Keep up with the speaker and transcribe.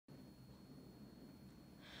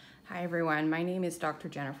Hi everyone, my name is Dr.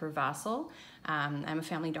 Jennifer Vassell. I'm a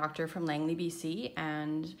family doctor from Langley, BC,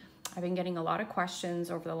 and I've been getting a lot of questions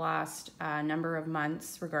over the last number of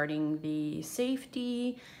months regarding the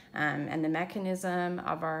safety and the mechanism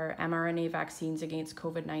of our mRNA vaccines against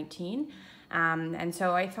COVID-19. And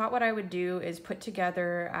so I thought what I would do is put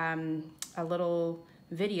together a little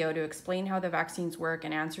video to explain how the vaccines work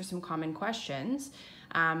and answer some common questions.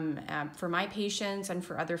 For my patients and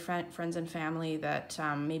for other friends and family that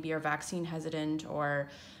maybe are vaccine hesitant or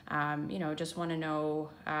just want to know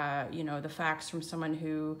the facts from someone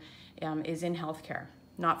who is in healthcare,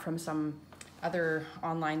 not from some other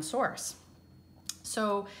online source.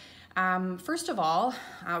 So first of all,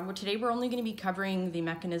 today we're only going to be covering the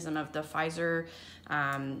mechanism of the Pfizer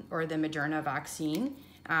or the Moderna vaccine.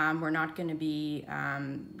 We're not going to be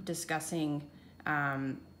discussing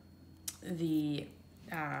the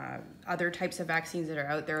other types of vaccines that are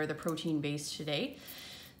out there, the protein-based today.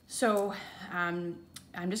 So I'm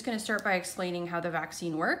just going to start by explaining how the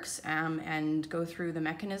vaccine works and go through the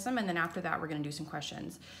mechanism, and then after that we're going to do some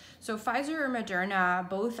questions. So Pfizer or Moderna,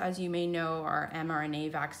 both, as you may know, are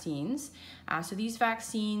mRNA vaccines. So these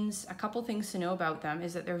vaccines, a couple things to know about them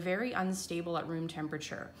is that they're very unstable at room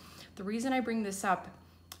temperature. The reason I bring this up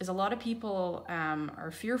is a lot of people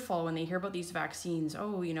are fearful when they hear about these vaccines.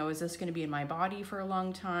 Oh, is this going to be in my body for a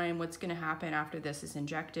long time? What's going to happen after this is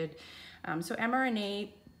injected? So mRNA,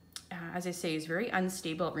 as I say, is very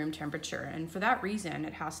unstable at room temperature. And for that reason,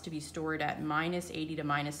 it has to be stored at -80 to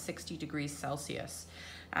 -60 degrees Celsius.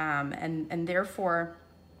 And therefore,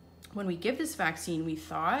 when we give this vaccine, we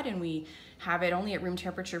thaw it and we have it only at room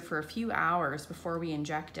temperature for a few hours before we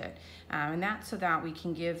inject it. And that's so that we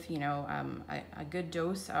can give, a good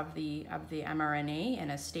dose of the mRNA in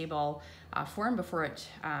a stable form before it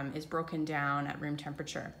is broken down at room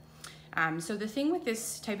temperature. So the thing with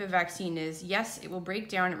this type of vaccine is, yes, it will break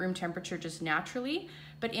down at room temperature just naturally,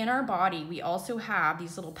 but in our body, we also have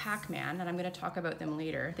these little Pac-Man, and I'm going to talk about them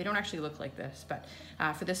later. They don't actually look like this, but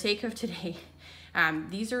for the sake of today,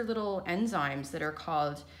 these are little enzymes that are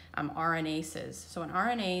called RNases. So an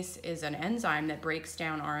RNase is an enzyme that breaks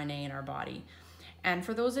down RNA in our body. And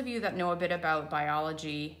for those of you that know a bit about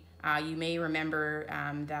biology, you may remember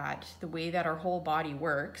that the way that our whole body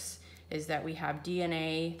works is that we have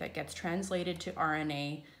DNA that gets translated to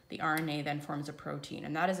RNA. The RNA then forms a protein,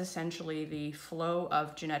 and that is essentially the flow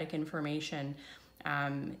of genetic information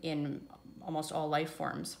in almost all life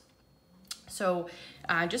forms. So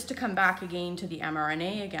just to come back again to the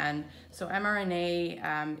mRNA again, so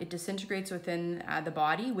mRNA, it disintegrates within the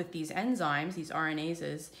body with these enzymes, these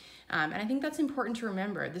RNases, and I think that's important to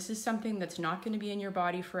remember. This is something that's not going to be in your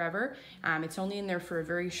body forever. It's only in there for a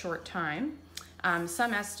very short time.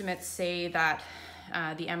 Some estimates say that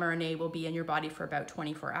the mRNA will be in your body for about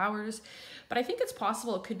 24 hours, but I think it's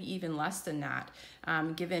possible it could be even less than that,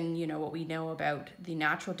 given what we know about the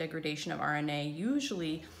natural degradation of RNA.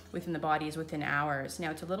 Usually within the body is within hours.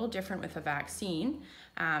 Now it's a little different with a vaccine.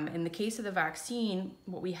 In the case of the vaccine,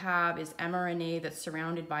 what we have is mRNA that's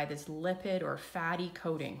surrounded by this lipid or fatty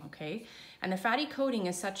coating, okay? And the fatty coating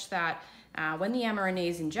is such that when the mRNA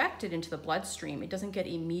is injected into the bloodstream, it doesn't get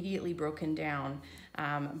immediately broken down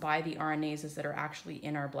by the RNases that are actually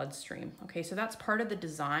in our bloodstream. Okay, so that's part of the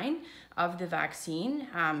design of the vaccine,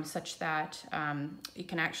 such that it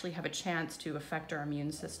can actually have a chance to affect our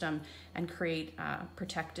immune system and create a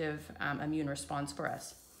protective immune response for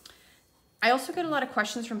us. I also get a lot of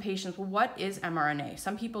questions from patients, well, what is mRNA?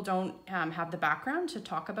 Some people don't have the background to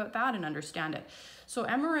talk about that and understand it. So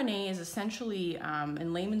mRNA is essentially,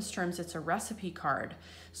 in layman's terms, it's a recipe card.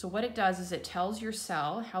 So what it does is it tells your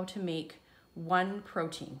cell how to make one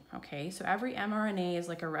protein, okay? So every mRNA is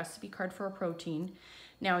like a recipe card for a protein.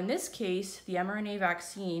 Now in this case, the mRNA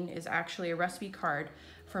vaccine is actually a recipe card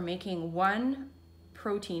for making one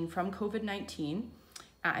protein from COVID-19.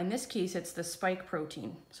 In this case, it's the spike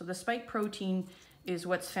protein. So the spike protein is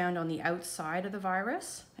what's found on the outside of the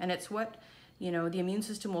virus, and it's what the immune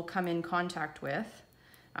system will come in contact with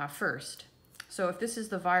first. So if this is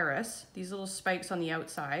the virus, these little spikes on the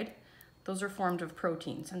outside, those are formed of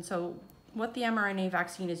proteins. And so what the mRNA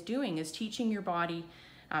vaccine is doing is teaching your body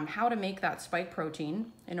how to make that spike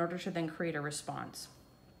protein in order to then create a response.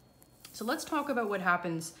 So let's talk about what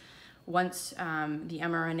happens once the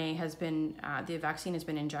mRNA has been, the vaccine has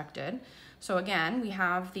been injected. So again, we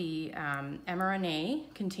have the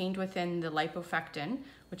mRNA contained within the lipofectin,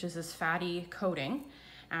 which is this fatty coating,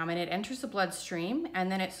 and it enters the bloodstream, and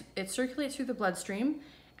then it circulates through the bloodstream,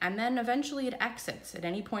 and then eventually it exits at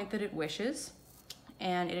any point that it wishes,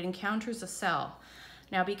 and it encounters a cell.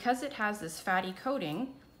 Now, because it has this fatty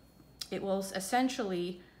coating, it will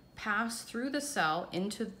essentially pass through the cell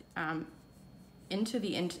into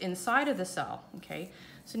the inside of the cell, okay?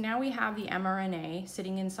 So now we have the mRNA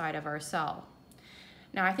sitting inside of our cell.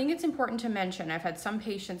 Now, I think it's important to mention, I've had some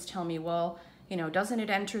patients tell me, well, you know, doesn't it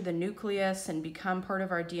enter the nucleus and become part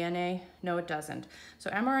of our DNA? No, it doesn't.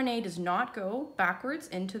 So mRNA does not go backwards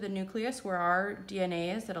into the nucleus where our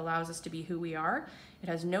DNA is that allows us to be who we are. It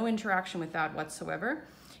has no interaction with that whatsoever.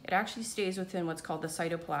 It actually stays within what's called the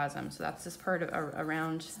cytoplasm. So that's this part of,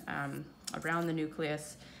 around the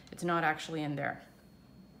nucleus. It's not actually in there.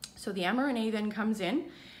 So the mRNA then comes in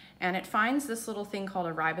and it finds this little thing called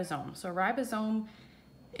a ribosome. So a ribosome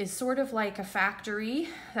is sort of like a factory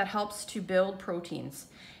that helps to build proteins.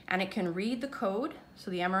 And it can read the code, so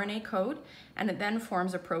the mRNA code, and it then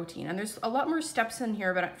forms a protein. And there's a lot more steps in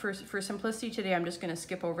here, but for simplicity today, I'm just gonna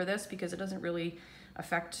skip over this because it doesn't really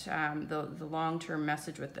affect the long-term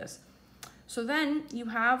message with this. So then you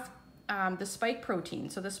have the spike protein.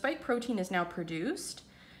 So the spike protein is now produced,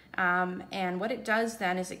 and what it does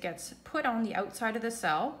then is it gets put on the outside of the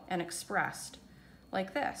cell and expressed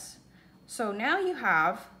like this. So now you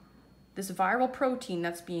have this viral protein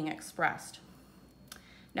that's being expressed.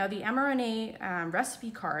 Now the mRNA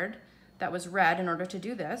recipe card that was read in order to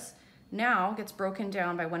do this now gets broken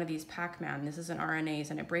down by one of these Pac-Man. This is an RNase,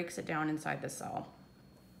 and it breaks it down inside the cell.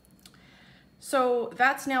 So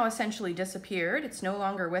that's now essentially disappeared. It's no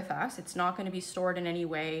longer with us. It's not going to be stored in any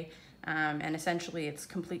way, and essentially it's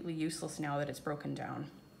completely useless now that it's broken down.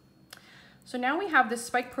 So now we have this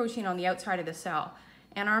spike protein on the outside of the cell.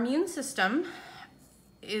 And our immune system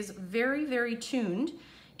is very, very tuned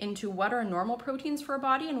into what are normal proteins for a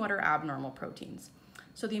body and what are abnormal proteins.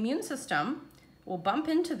 So the immune system will bump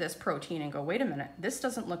into this protein and go, wait a minute, this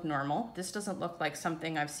doesn't look normal. This doesn't look like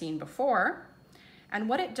something I've seen before. And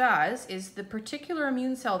what it does is the particular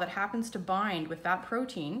immune cell that happens to bind with that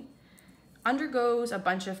protein undergoes a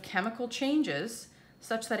bunch of chemical changes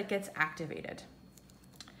such that it gets activated.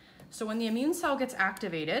 So when the immune cell gets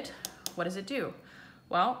activated, what does it do?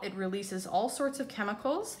 Well, it releases all sorts of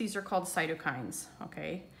chemicals. These are called cytokines,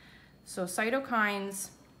 okay? So cytokines,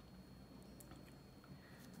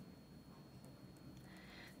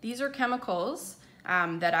 these are chemicals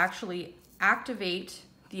that actually activate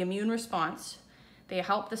the immune response. They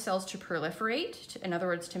help the cells to proliferate, in other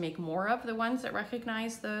words, to make more of the ones that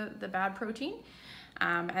recognize the bad protein.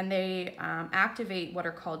 And they activate what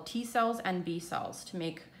are called T cells and B cells to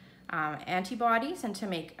make antibodies and to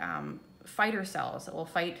make fighter cells that will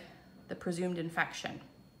fight the presumed infection.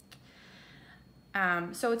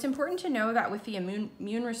 So it's important to know that with the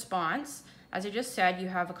immune response, as I just said, you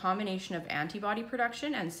have a combination of antibody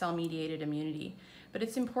production and cell-mediated immunity. But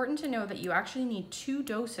it's important to know that you actually need 2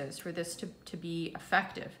 doses for this to be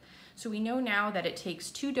effective. So we know now that it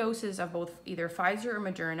takes 2 doses of both either Pfizer or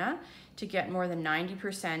Moderna to get more than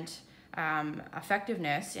 90%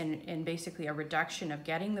 effectiveness in basically a reduction of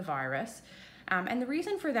getting the virus. And the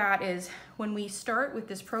reason for that is when we start with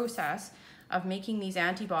this process of making these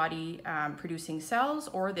antibody producing cells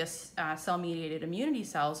or this cell-mediated immunity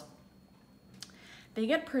cells, they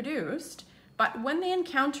get produced, but when they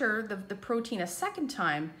encounter the protein a second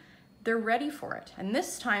time, they're ready for it. And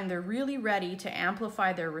this time they're really ready to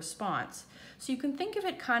amplify their response. So you can think of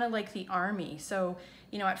it kind of like the army. So,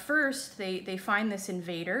 you know, at first they find this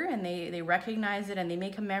invader and they recognize it and they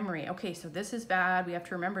make a memory. Okay, so this is bad. We have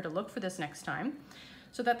to remember to look for this next time.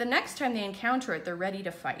 So that the next time they encounter it, they're ready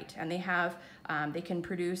to fight. And they can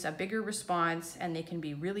produce a bigger response and they can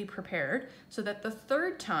be really prepared so that the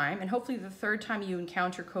third time, and hopefully the third time you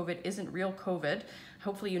encounter COVID isn't real COVID,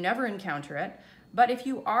 hopefully you never encounter it. But if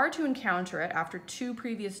you are to encounter it after 2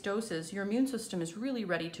 previous doses, your immune system is really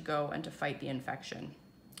ready to go and to fight the infection.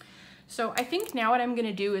 So I think now what I'm going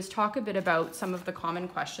to do is talk a bit about some of the common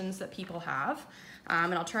questions that people have,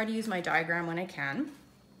 and I'll try to use my diagram when I can.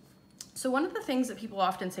 So one of the things that people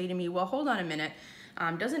often say to me, well, hold on a minute,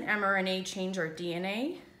 doesn't mRNA change our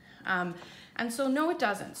DNA? And so no, it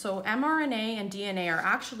doesn't. So mRNA and DNA are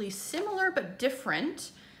actually similar but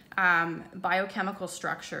different biochemical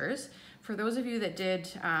structures. For those of you that did,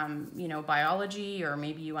 you know, biology, or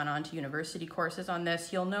maybe you went on to university courses on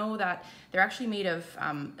this, you'll know that they're actually made of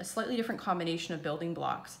a slightly different combination of building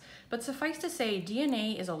blocks. But suffice to say,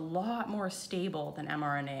 DNA is a lot more stable than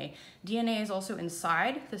mRNA. DNA is also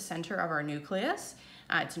inside the center of our nucleus.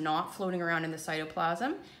 It's not floating around in the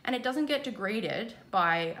cytoplasm, and it doesn't get degraded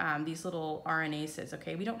by these little RNases,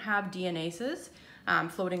 okay? We don't have DNases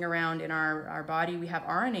floating around in our body. We have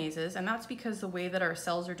RNases, and that's because the way that our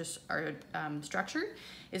cells are structured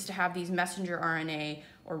is to have these messenger RNA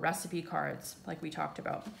or recipe cards like we talked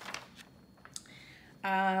about.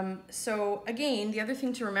 So again, the other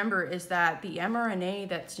thing to remember is that the mRNA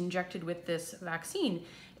that's injected with this vaccine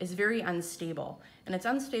is very unstable. And it's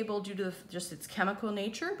unstable due to just its chemical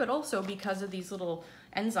nature, but also because of these little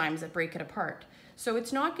enzymes that break it apart. So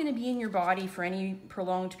it's not going to be in your body for any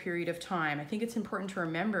prolonged period of time. I think it's important to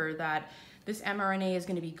remember that this mRNA is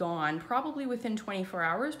going to be gone probably within 24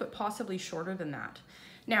 hours, but possibly shorter than that.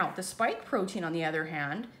 Now, the spike protein, on the other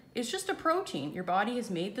hand, is just a protein. Your body has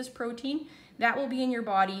made this protein. That will be in your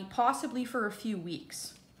body possibly for a few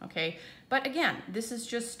weeks, okay? But again, this is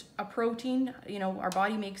just a protein. You know, our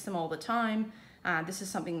body makes them all the time. This is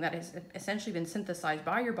something that has essentially been synthesized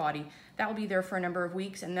by your body. That will be there for a number of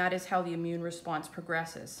weeks, and that is how the immune response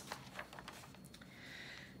progresses.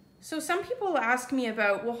 So some people ask me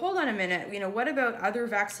about, well, hold on a minute, you know, what about other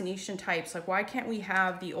vaccination types? Like, why can't we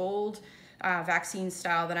have the old vaccine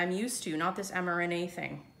style that I'm used to, not this mRNA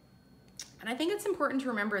thing? And I think it's important to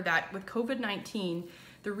remember that with COVID-19,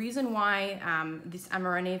 the reason why this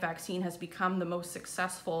mRNA vaccine has become the most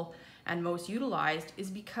successful and most utilized is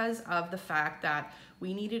because of the fact that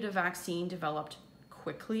we needed a vaccine developed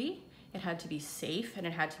quickly, it had to be safe, and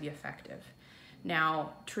it had to be effective.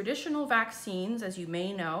 Now, traditional vaccines, as you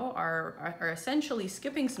may know, are essentially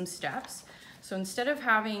skipping some steps. So instead of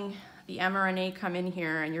having the mRNA come in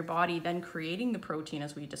here and your body then creating the protein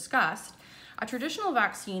as we discussed, a traditional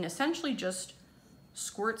vaccine essentially just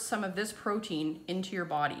squirts some of this protein into your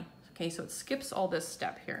body. Okay, so it skips all this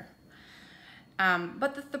step here.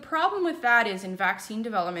 But the problem with that is in vaccine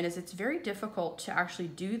development is it's very difficult to actually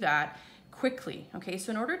do that quickly. Okay,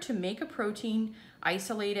 so in order to make a protein,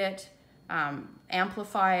 isolate it,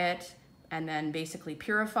 amplify it, and then basically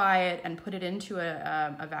purify it and put it into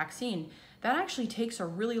a vaccine, that actually takes a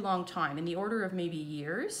really long time, in the order of maybe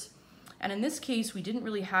years. And in this case, we didn't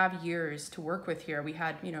really have years to work with here. We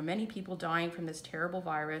had, you know, many people dying from this terrible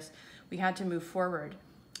virus. We had to move forward.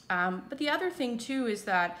 But the other thing too is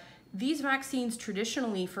that these vaccines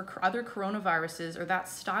traditionally for other coronaviruses, or that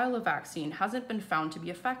style of vaccine, hasn't been found to be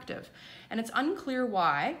effective. And it's unclear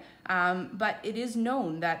why, but it is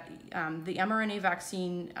known that the mRNA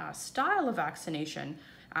vaccine style of vaccination,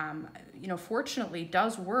 you know, fortunately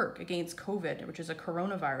does work against COVID, which is a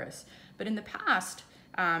coronavirus. But in the past,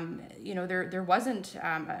 you know, there wasn't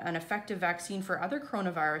an effective vaccine for other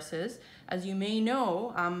coronaviruses. As you may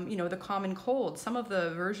know, you know, the common cold, some of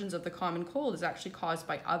the versions of the common cold is actually caused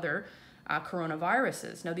by other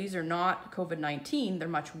coronaviruses. Now, these are not COVID-19. They're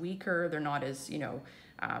much weaker. They're not as, you know,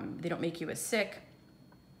 they don't make you as sick.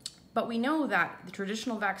 But we know that the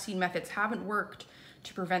traditional vaccine methods haven't worked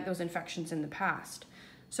to prevent those infections in the past.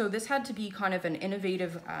 So this had to be kind of an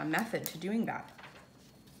innovative method to doing that.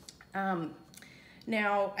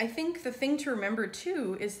 Now, I think the thing to remember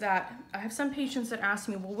too is that I have some patients that ask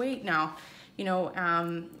me, well, wait now, you know,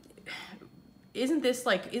 isn't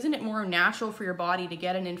it more natural for your body to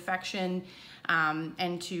get an infection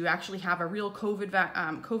and to actually have a real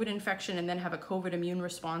COVID infection and then have a COVID immune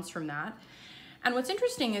response from that? And what's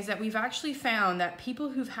interesting is that we've actually found that people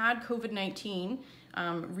who've had COVID-19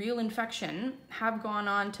 real infection have gone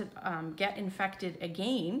on to get infected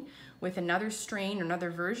again with another strain or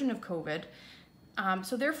another version of COVID.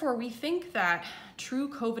 So therefore, we think that true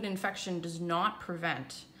COVID infection does not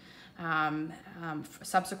prevent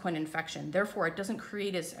subsequent infection. Therefore, it doesn't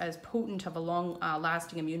create as potent of a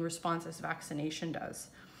long-lasting immune response as vaccination does.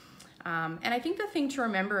 And I think the thing to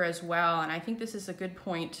remember as well, and I think this is a good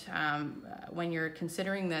point when you're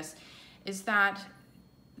considering this, is that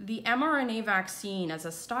the mRNA vaccine as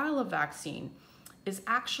a style of vaccine is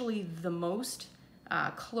actually the most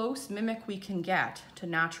close mimic we can get to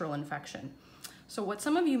natural infection. So what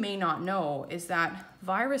some of you may not know is that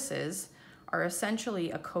viruses are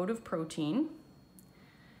essentially a coat of protein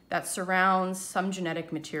that surrounds some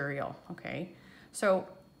genetic material, okay? So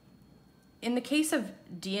in the case of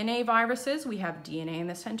DNA viruses, we have DNA in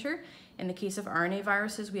the center. In the case of RNA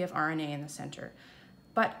viruses, we have RNA in the center.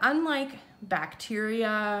 But unlike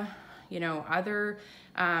bacteria, you know, other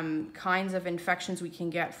kinds of infections we can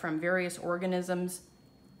get from various organisms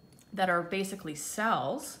that are basically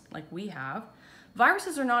cells, like we have,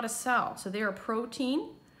 viruses are not a cell. So they're a protein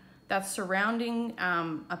that's surrounding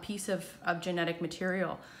a piece of genetic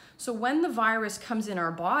material. So when the virus comes in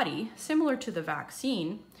our body, similar to the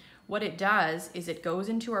vaccine, what it does is it goes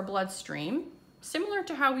into our bloodstream, similar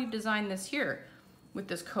to how we've designed this here with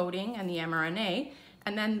this coating and the mRNA.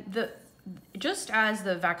 And then just as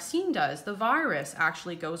the vaccine does, the virus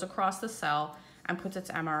actually goes across the cell and puts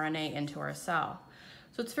its mRNA into our cell.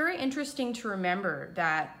 So it's very interesting to remember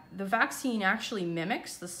that the vaccine actually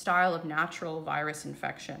mimics the style of natural virus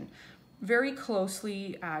infection very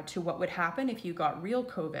closely to what would happen if you got real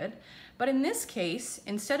COVID. But in this case,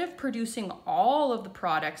 instead of producing all of the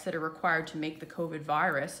products that are required to make the COVID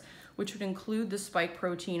virus, which would include the spike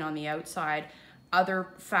protein on the outside, other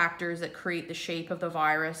factors that create the shape of the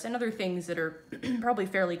virus, and other things that are probably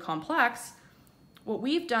fairly complex, what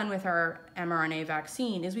we've done with our mRNA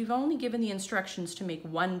vaccine is we've only given the instructions to make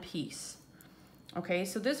one piece. Okay,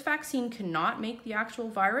 so this vaccine cannot make the actual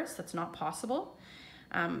virus. That's not possible.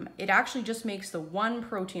 It actually just makes the one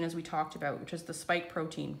protein, as we talked about, which is the spike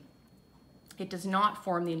protein. It does not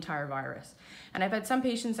form the entire virus. And I've had some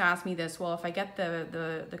patients ask me this, well, if I get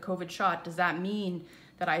the COVID shot, does that mean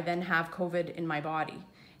that I then have COVID in my body?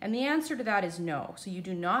 And the answer to that is no. So you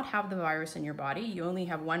do not have the virus in your body. You only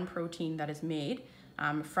have one protein that is made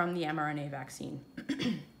from the mRNA vaccine.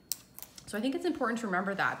 So I think it's important to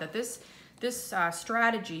remember that this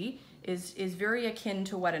strategy is very akin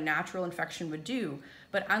to what a natural infection would do.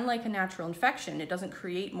 But unlike a natural infection, it doesn't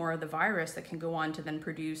create more of the virus that can go on to then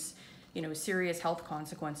produce, you know, serious health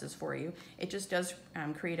consequences for you. It just does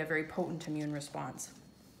create a very potent immune response.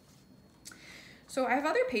 So I have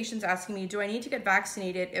other patients asking me, do I need to get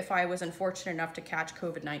vaccinated if I was unfortunate enough to catch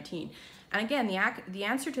COVID-19? And again, the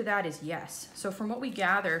answer to that is yes. So from what we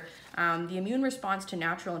gather, the immune response to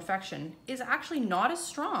natural infection is actually not as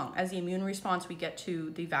strong as the immune response we get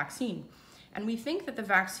to the vaccine. And we think that the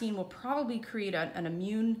vaccine will probably create an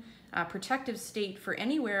immune protective state for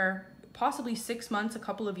anywhere, possibly 6 months, a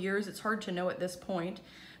couple of years. It's hard to know at this point,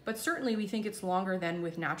 but certainly we think it's longer than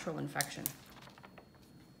with natural infection.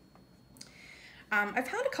 I've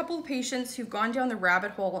had a couple of patients who've gone down the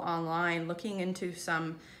rabbit hole online looking into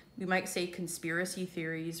some, we might say, conspiracy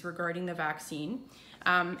theories regarding the vaccine.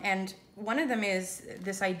 And one of them is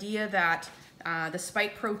this idea that the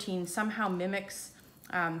spike protein somehow mimics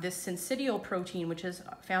this syncytial protein, which is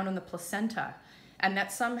found in the placenta, and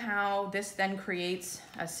that somehow this then creates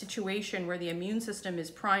a situation where the immune system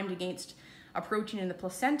is primed against a protein in the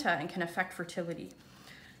placenta and can affect fertility.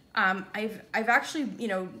 I've actually,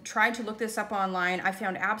 tried to look this up online. I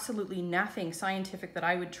found absolutely nothing scientific that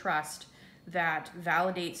I would trust that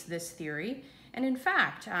validates this theory. And in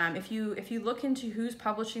fact, if you look into who's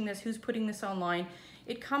publishing this, who's putting this online,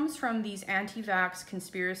 it comes from these anti-vax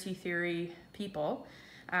conspiracy theory people.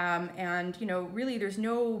 And really there's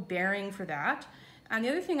no bearing for that. And the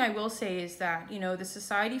other thing I will say is that, the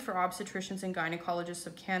Society for Obstetricians and Gynecologists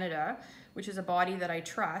of Canada, which is a body that I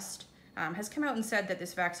trust, has come out and said that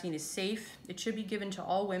this vaccine is safe. It should be given to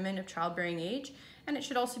all women of childbearing age, and it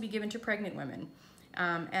should also be given to pregnant women.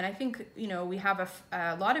 And I think, we have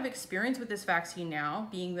a lot of experience with this vaccine now,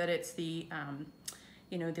 being that it's the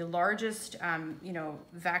largest,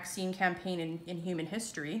 vaccine campaign in human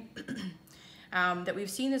history, that we've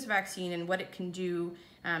seen this vaccine and what it can do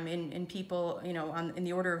in people, in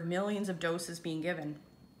the order of millions of doses being given.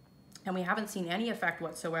 And we haven't seen any effect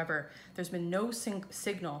whatsoever. There's been no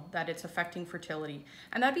signal that it's affecting fertility.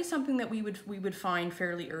 And that'd be something that we would find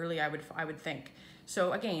fairly early, I would think.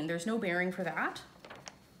 So again, there's no bearing for that.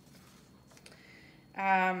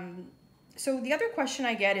 So the other question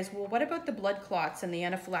I get is, well, what about the blood clots and the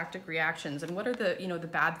anaphylactic reactions? And what are the, the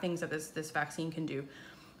bad things that this vaccine can do?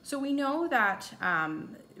 So we know that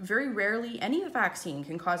very rarely any vaccine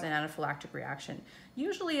can cause an anaphylactic reaction.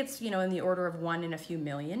 Usually it's, in the order of 1 in a few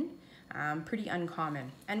million. Pretty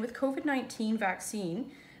uncommon. And with COVID-19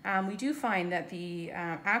 vaccine, we do find that the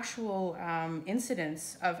actual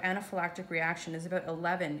incidence of anaphylactic reaction is about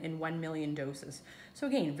 11 in 1 million doses. So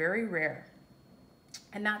again, very rare.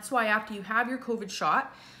 And that's why after you have your COVID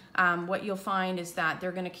shot, what you'll find is that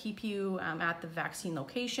they're going to keep you at the vaccine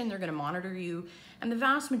location. They're going to monitor you. And the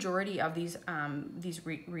vast majority of these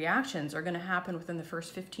reactions are going to happen within the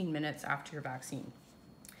first 15 minutes after your vaccine.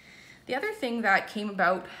 The other thing that came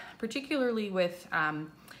about, particularly with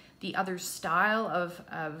the other style of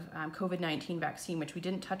COVID-19 vaccine, which we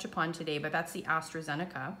didn't touch upon today, but that's the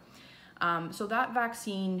AstraZeneca. So that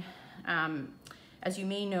vaccine, as you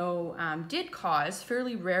may know, did cause,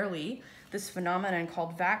 fairly rarely, this phenomenon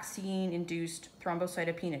called vaccine-induced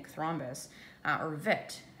thrombocytopenic thrombus, or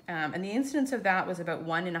VIT. And the incidence of that was about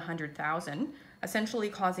 1 in 100,000, essentially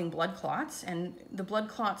causing blood clots. And the blood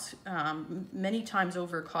clots many times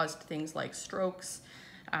over caused things like strokes,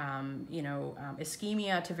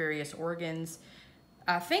 ischemia to various organs.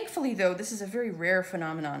 Thankfully, though, this is a very rare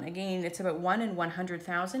phenomenon. Again, it's about 1 in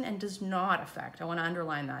 100,000 and does not affect, I want to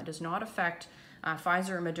underline that, does not affect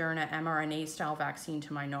Pfizer or Moderna mRNA style vaccine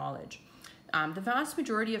to my knowledge. The vast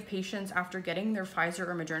majority of patients after getting their Pfizer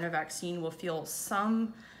or Moderna vaccine will feel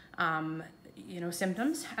some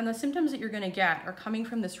symptoms, and the symptoms that you're going to get are coming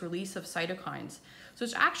from this release of cytokines. So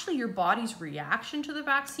it's actually your body's reaction to the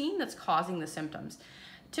vaccine that's causing the symptoms.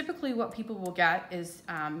 Typically what people will get is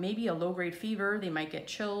maybe a low-grade fever, they might get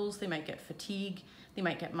chills, they might get fatigue, they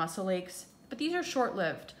might get muscle aches, but these are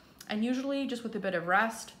short-lived. And usually just with a bit of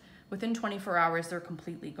rest, within 24 hours, they're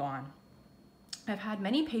completely gone. I've had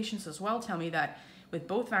many patients as well tell me that with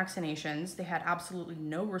both vaccinations, they had absolutely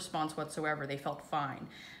no response whatsoever. They felt fine.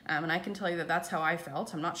 And I can tell you that that's how I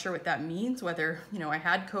felt. I'm not sure what that means, whether, I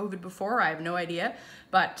had COVID before, I have no idea.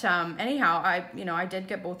 But anyhow, I did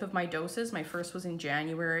get both of my doses. My first was in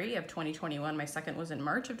January of 2021. My second was in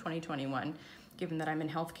March of 2021, given that I'm in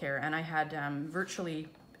healthcare. And I had virtually,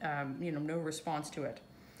 no response to it.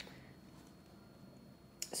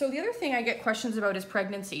 So the other thing I get questions about is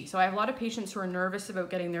pregnancy. So I have a lot of patients who are nervous about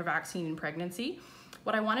getting their vaccine in pregnancy.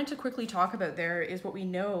 What I wanted to quickly talk about there is what we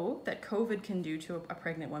know that COVID can do to a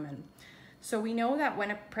pregnant woman. So we know that when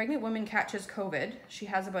a pregnant woman catches COVID, she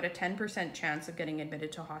has about a 10% chance of getting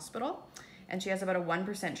admitted to hospital, and she has about a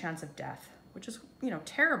 1% chance of death, which is,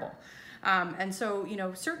 terrible. And so,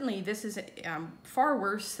 certainly this is far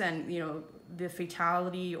worse than, the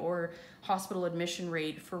fatality or hospital admission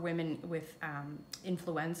rate for women with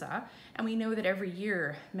influenza. And we know that every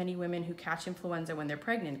year, many women who catch influenza when they're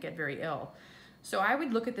pregnant get very ill. So I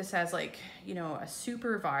would look at this as like, a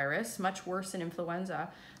super virus, much worse than influenza.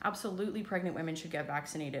 Absolutely, pregnant women should get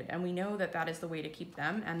vaccinated. And we know that that is the way to keep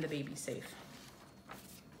them and the baby safe.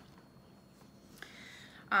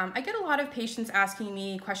 I get a lot of patients asking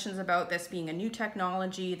me questions about this being a new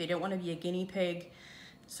technology. They don't want to be a guinea pig.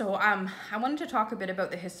 So I wanted to talk a bit about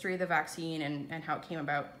the history of the vaccine and how it came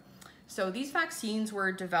about. So these vaccines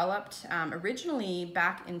were developed originally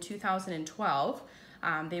back in 2012.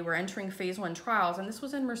 They were entering phase 1 trials, and this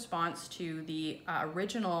was in response to the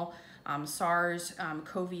original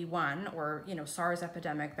SARS-CoV-1 or SARS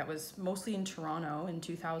epidemic that was mostly in Toronto in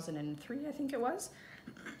 2003, I think it was.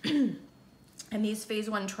 And these phase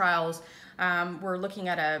 1 trials were looking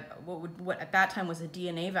at what at that time was a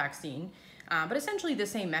DNA vaccine, but essentially the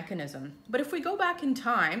same mechanism. But if we go back in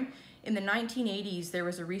time, in the 1980s, there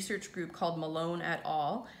was a research group called Malone et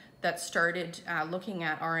al. That started looking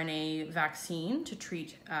at RNA vaccine to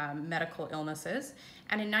treat medical illnesses.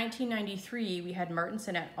 And in 1993, we had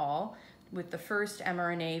Martinson et al. With the first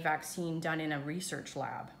mRNA vaccine done in a research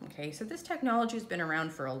lab. Okay, so this technology has been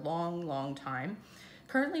around for a long, long time.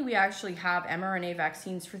 Currently, we actually have mRNA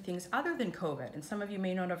vaccines for things other than COVID, and some of you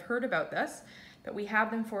may not have heard about this, but we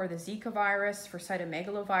have them for the Zika virus, for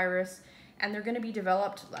cytomegalovirus, and they're going to be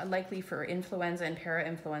developed likely for influenza and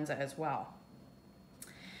para-influenza as well.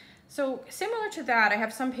 So similar to that, I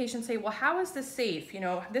have some patients say, well, how is this safe?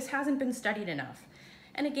 This hasn't been studied enough.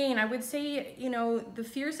 And again, I would say, the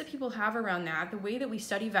fears that people have around that, the way that we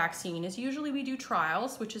study vaccine is usually we do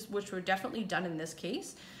trials, which were definitely done in this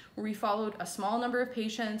case, where we followed a small number of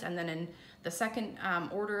patients, and then in the second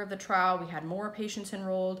order of the trial, we had more patients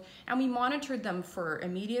enrolled, and we monitored them for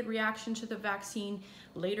immediate reaction to the vaccine,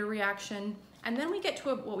 later reaction, and then we get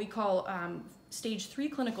to what we call stage 3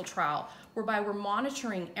 clinical trial, whereby we're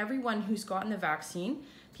monitoring everyone who's gotten the vaccine.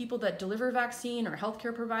 People that deliver vaccine or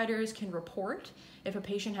healthcare providers can report if a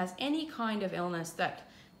patient has any kind of illness that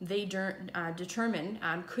they determine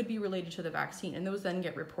could be related to the vaccine, and those then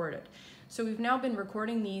get reported. So we've now been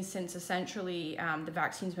recording these since essentially the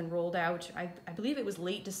vaccine's been rolled out. I believe it was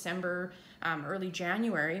late December, early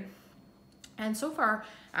January. And so far,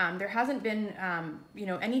 there hasn't been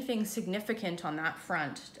anything significant on that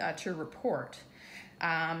front to report.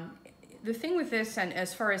 The thing with this, and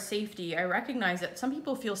as far as safety, I recognize that some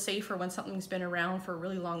people feel safer when something's been around for a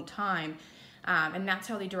really long time, and that's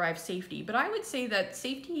how they derive safety. But I would say that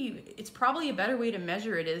safety, it's probably a better way to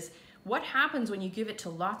measure it is what happens when you give it to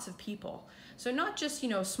lots of people. So not just,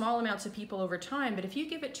 small amounts of people over time, but if you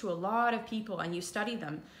give it to a lot of people and you study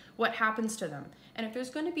them, what happens to them? And if there's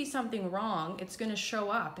going to be something wrong, it's going to show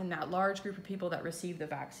up in that large group of people that receive the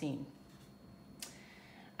vaccine.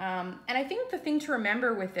 And I think the thing to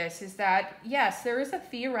remember with this is that, yes, there is a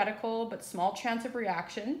theoretical but small chance of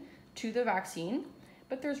reaction to the vaccine,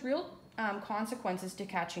 but there's real consequences to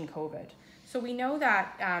catching COVID. So we know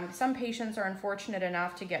that some patients are unfortunate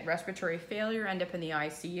enough to get respiratory failure, end up in the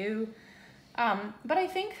ICU. But I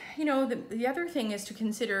think, the other thing is to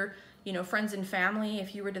consider, friends and family.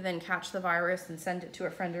 If you were to then catch the virus and send it to a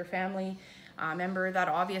friend or family member, that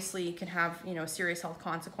obviously can have, serious health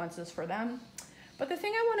consequences for them. But the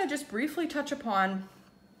thing I want to just briefly touch upon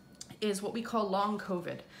is what we call long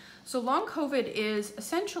COVID. So long COVID is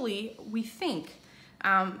essentially, we think,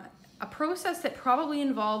 a process that probably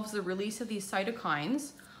involves the release of these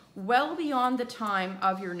cytokines well beyond the time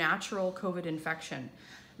of your natural COVID infection,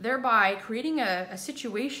 thereby creating a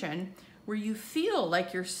situation where you feel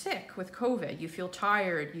like you're sick with COVID. You feel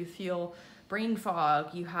tired, you feel brain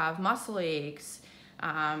fog, you have muscle aches,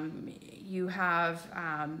 you have,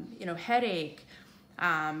 headache,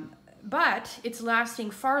 but it's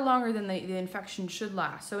lasting far longer than the infection should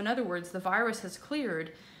last. So in other words, the virus has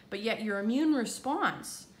cleared, but yet your immune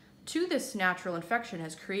response to this natural infection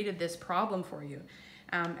has created this problem for you.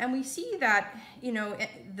 And we see that,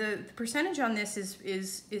 the percentage on this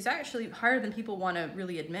is actually higher than people want to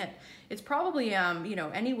really admit. It's probably,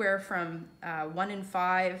 anywhere from 1 in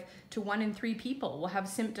 5 to 1 in 3 people will have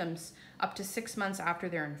symptoms up to 6 months after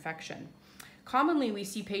their infection. Commonly, we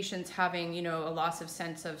see patients having, a loss of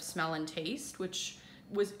sense of smell and taste, which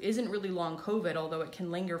isn't really long COVID, although it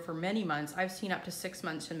can linger for many months. I've seen up to 6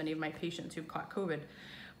 months in many of my patients who've caught COVID.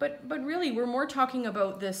 But really, we're more talking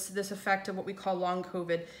about this effect of what we call long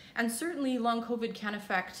COVID. And certainly long COVID can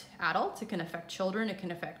affect adults, it can affect children, it can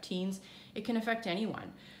affect teens, it can affect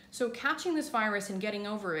anyone. So catching this virus and getting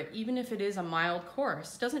over it, even if it is a mild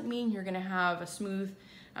course, doesn't mean you're gonna have a smooth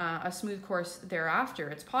course thereafter.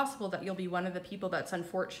 It's possible that you'll be one of the people that's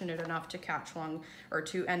unfortunate enough to catch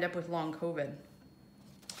to end up with long COVID.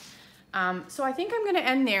 So I think I'm gonna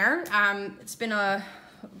end there. It's been a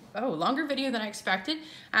longer video than I expected,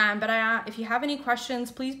 but if you have any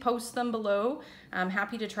questions, please post them below. I'm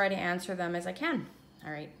happy to try to answer them as I can.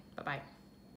 All right, bye-bye.